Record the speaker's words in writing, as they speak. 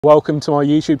Welcome to my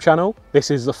YouTube channel. This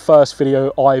is the first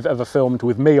video I've ever filmed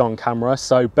with me on camera,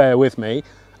 so bear with me.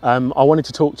 I wanted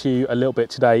to talk to you a little bit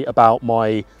today about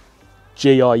my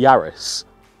GR Yaris.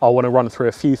 I want to run through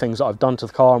a few things that I've done to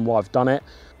the car and why I've done it.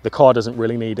 The car doesn't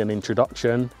really need an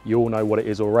introduction. You all know what it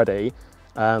is already.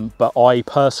 But I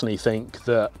personally think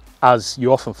that, as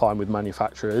you often find with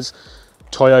manufacturers,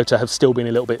 Toyota have still been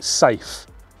a little bit safe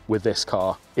with this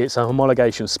car. It's a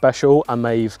homologation special and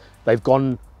they've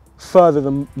gone further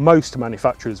than most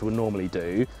manufacturers would normally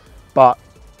do. But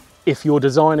if you're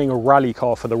designing a rally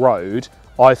car for the road,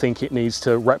 I think it needs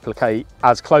to replicate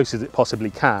as close as it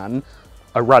possibly can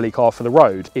a rally car for the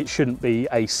road. It shouldn't be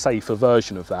a safer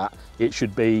version of that. It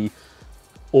should be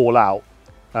all out.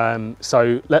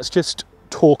 So let's just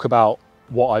talk about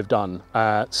what I've done,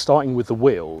 starting with the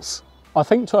wheels. I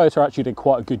think Toyota actually did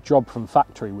quite a good job from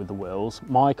factory with the wheels.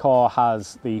 My car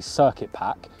has the circuit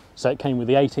pack, so it came with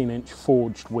the 18-inch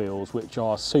forged wheels, which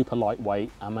are super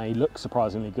lightweight and they look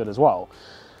surprisingly good as well.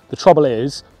 The trouble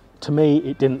is, to me,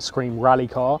 it didn't scream rally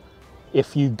car.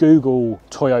 If you Google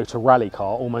Toyota rally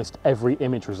car, almost every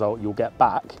image result you'll get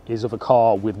back is of a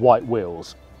car with white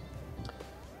wheels.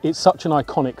 It's such an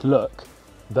iconic look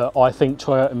that I think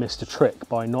Toyota missed a trick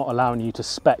by not allowing you to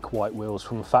spec white wheels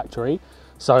from the factory.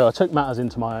 So I took matters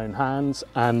into my own hands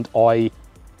and I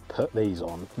put these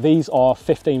on. These are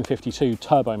 1552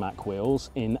 Turbomac wheels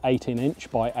in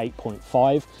 18-inch by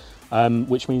 8.5,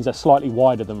 which means they're slightly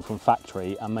wider than from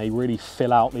factory and they really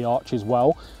fill out the arches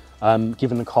well,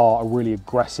 giving the car a really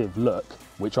aggressive look,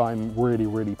 which I'm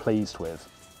really pleased with.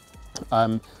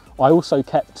 I also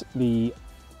kept the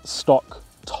stock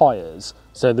tyres,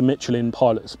 so the Michelin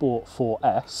Pilot Sport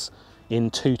 4S in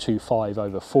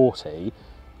 225/40,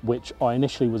 which I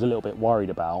initially was a little bit worried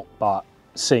about, but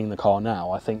seeing the car now,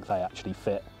 I think they actually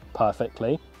fit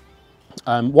perfectly.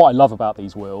 What I love about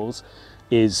these wheels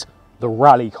is the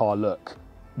rally car look,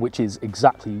 which is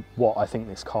exactly what I think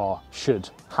this car should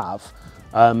have.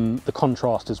 The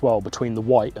contrast as well between the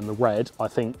white and the red, I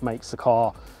think makes the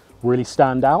car really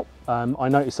stand out. I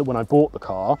noticed that when I bought the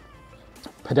car,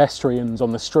 pedestrians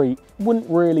on the street wouldn't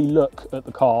really look at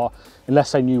the car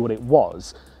unless they knew what it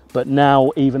was. But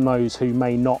now even those who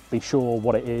may not be sure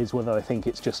what it is, whether they think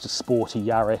it's just a sporty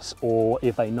Yaris or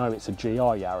if they know it's a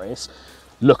GR Yaris,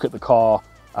 look at the car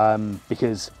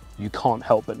because you can't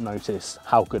help but notice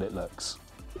how good it looks.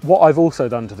 What I've also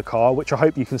done to the car, which I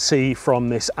hope you can see from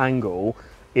this angle,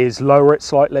 is lower it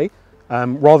slightly.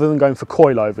 Rather than going for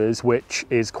coilovers, which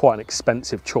is quite an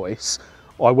expensive choice,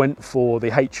 I went for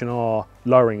the H&R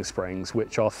lowering springs,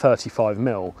 which are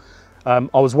 35mm.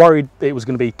 I was worried it was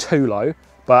going to be too low,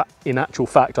 but in actual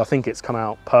fact, I think it's come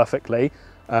out perfectly.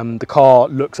 The car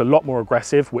looks a lot more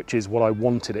aggressive, which is what I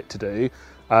wanted it to do,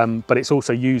 but it's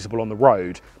also usable on the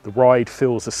road. The ride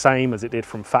feels the same as it did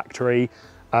from factory,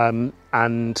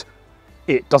 and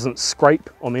it doesn't scrape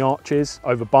on the arches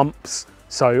over bumps,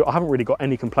 so I haven't really got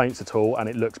any complaints at all, and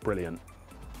it looks brilliant.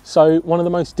 So one of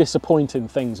the most disappointing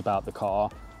things about the car,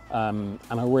 and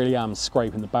I really am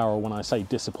scraping the barrel when I say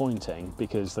disappointing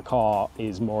because the car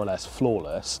is more or less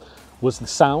flawless, was the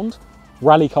sound.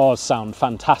 Rally cars sound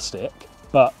fantastic,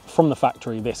 but from the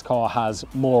factory this car has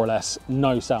more or less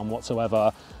no sound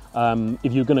whatsoever.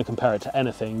 If you're going to compare it to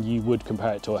anything, you would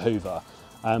compare it to a Hoover.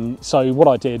 So what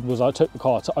I did was I took the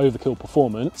car to Overkill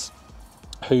Performance,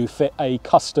 who fit a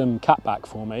custom catback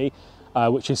for me,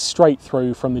 which is straight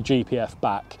through from the GPF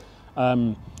back.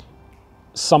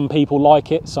 Some people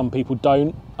like it, some people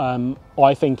don't.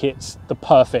 I think it's the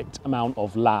perfect amount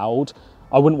of loud.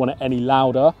 I wouldn't want it any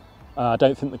louder. I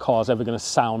don't think the car's ever going to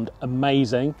sound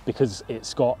amazing because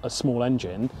it's got a small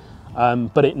engine,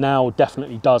 but it now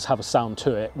definitely does have a sound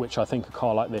to it, which I think a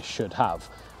car like this should have.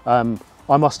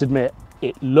 I must admit,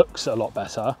 it looks a lot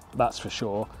better, that's for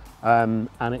sure, and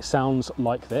it sounds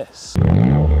like this.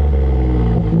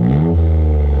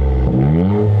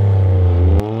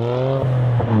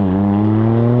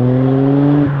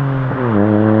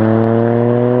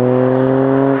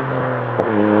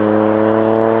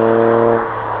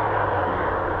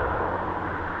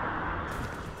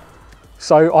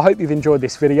 So I hope you've enjoyed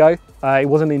this video. It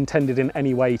wasn't intended in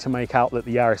any way to make out that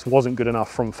the Yaris wasn't good enough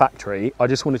from factory. I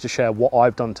just wanted to share what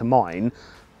I've done to mine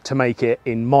to make it,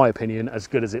 in my opinion, as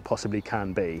good as it possibly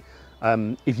can be.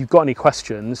 If you've got any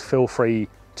questions, feel free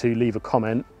to leave a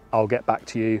comment. I'll get back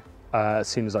to you as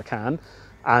soon as I can.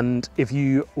 And if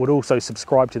you would also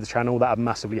subscribe to the channel, that would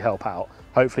massively help out.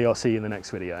 Hopefully I'll see you in the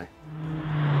next video.